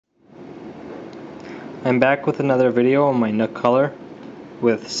I'm back with another video on my NOOKcolor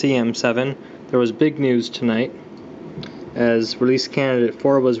with CM7. There was big news tonight as release candidate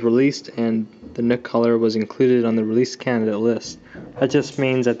 4 was released and the NOOKcolor was included on the release candidate list. That just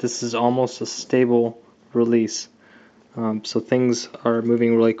means that this is almost a stable release, so things are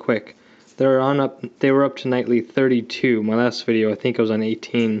moving really quick. They were up to nightly 32. My last video I think I was on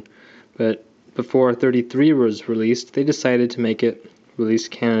 18, but before 33 was released they decided to make it release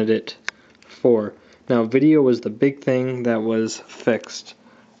candidate 4. Now, video was the big thing that was fixed,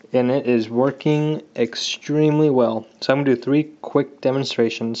 and it is working extremely well. So I'm going to do 3 quick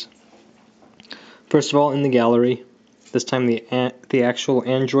demonstrations. First of all, in the gallery, this time the actual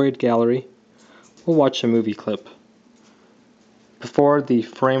Android gallery, we'll watch a movie clip. Before, the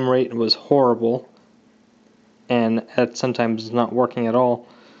frame rate was horrible, and at sometimes not working at all.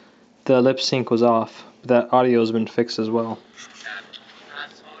 The lip sync was off, but that audio has been fixed as well.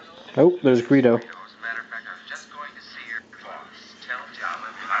 Oh, there's Greedo.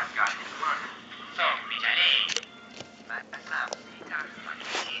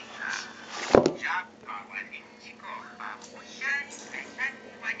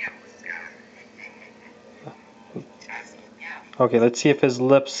 Okay, let's see if his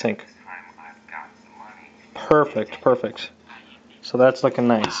lip sync. Perfect. So that's looking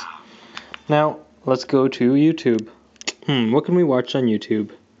nice. Now, let's go to YouTube. What can we watch on YouTube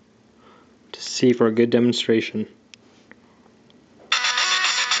to see for a good demonstration?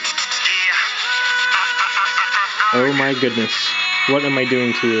 Oh my goodness. What am I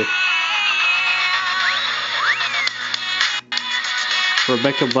doing to you?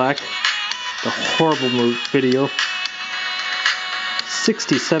 Rebecca Black, the horrible video.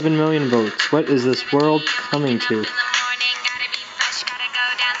 67 million votes. What is this world coming to?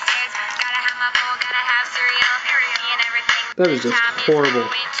 That is just horrible.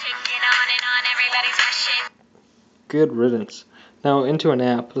 Good riddance. Now into an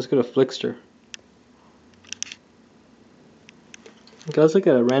app. Let's go to Flixter. Okay, let's look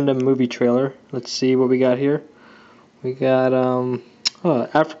at a random movie trailer. Let's see what we got here. We got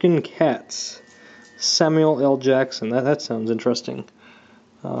African Cats. Samuel L. Jackson. That sounds interesting.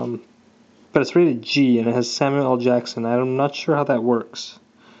 But it's rated G and it has Samuel L. Jackson. I'm not sure how that works.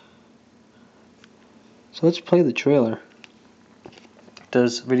 So let's play the trailer.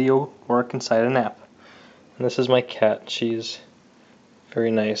 Does video work inside an app? And this is my cat. She's very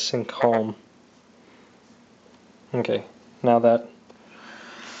nice and calm. Okay, now that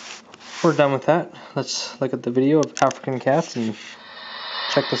we're done with that, let's look at the video of African Cats and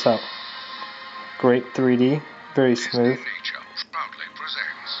check this out. Great 3D, very smooth.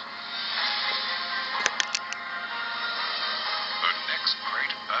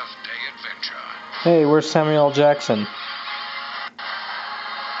 Hey, where's Samuel L. Jackson?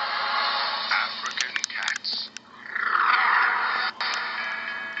 African Cats.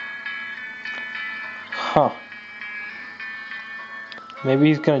 Huh. Maybe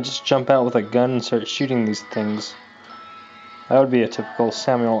he's gonna just jump out with a gun and start shooting these things. That would be a typical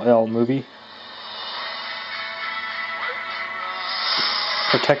Samuel L. movie.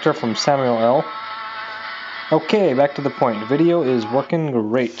 Protect her from Samuel L. Okay, back to the point. Video is working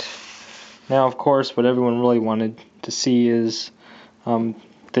great. Now, of course, what everyone really wanted to see is the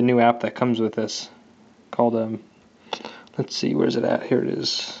new app that comes with this called, let's see, where's it at? Here it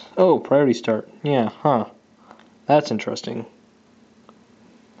is. Oh, Priority Start. Yeah, huh. That's interesting.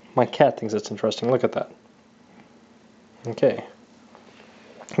 My cat thinks it's interesting. Look at that. Okay.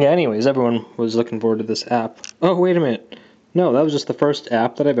 Yeah, anyways, everyone was looking forward to this app. Oh, wait a minute. No, that was just the first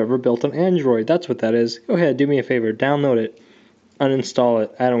app that I've ever built on Android. That's what that is. Go ahead, do me a favor. Download it. Uninstall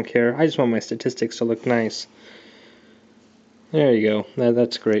it. I don't care. I just want my statistics to look nice. There you go.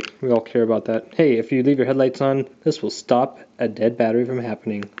 That's great. We all care about that. Hey, if you leave your headlights on, this will stop a dead battery from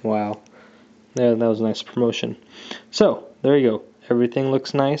happening. Wow. Yeah, that was a nice promotion. So, there you go. Everything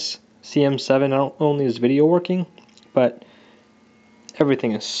looks nice. CM7 not only is video working, but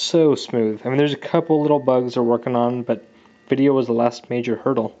everything is so smooth. I mean, there's a couple little bugs they're working on, but video was the last major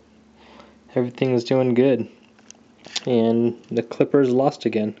hurdle. Everything is doing good. And the clipper is lost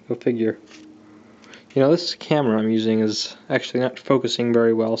again. Go figure. You know, this camera I'm using is actually not focusing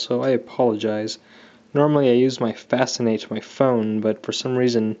very well, so I apologize. Normally I use my Fascinate to my phone, but for some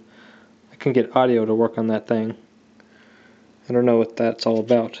reason I couldn't get audio to work on that thing. I don't know what that's all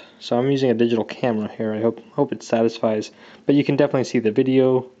about. So I'm using a digital camera here. I hope it satisfies. But you can definitely see the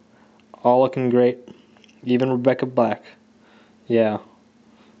video all looking great. Even Rebecca Black. Yeah.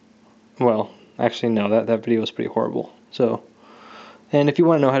 Well, actually no, that video was pretty horrible. So, and if you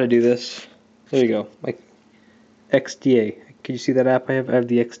want to know how to do this, there you go. Like XDA. Can you see that app I have? I have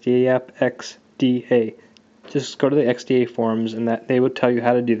the XDA app, XDA. XDA. Just go to the XDA forums and that they would tell you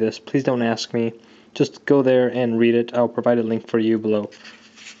how to do this. Please don't ask me. Just go there and read it. I'll provide a link for you below.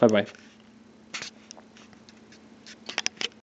 Bye-bye.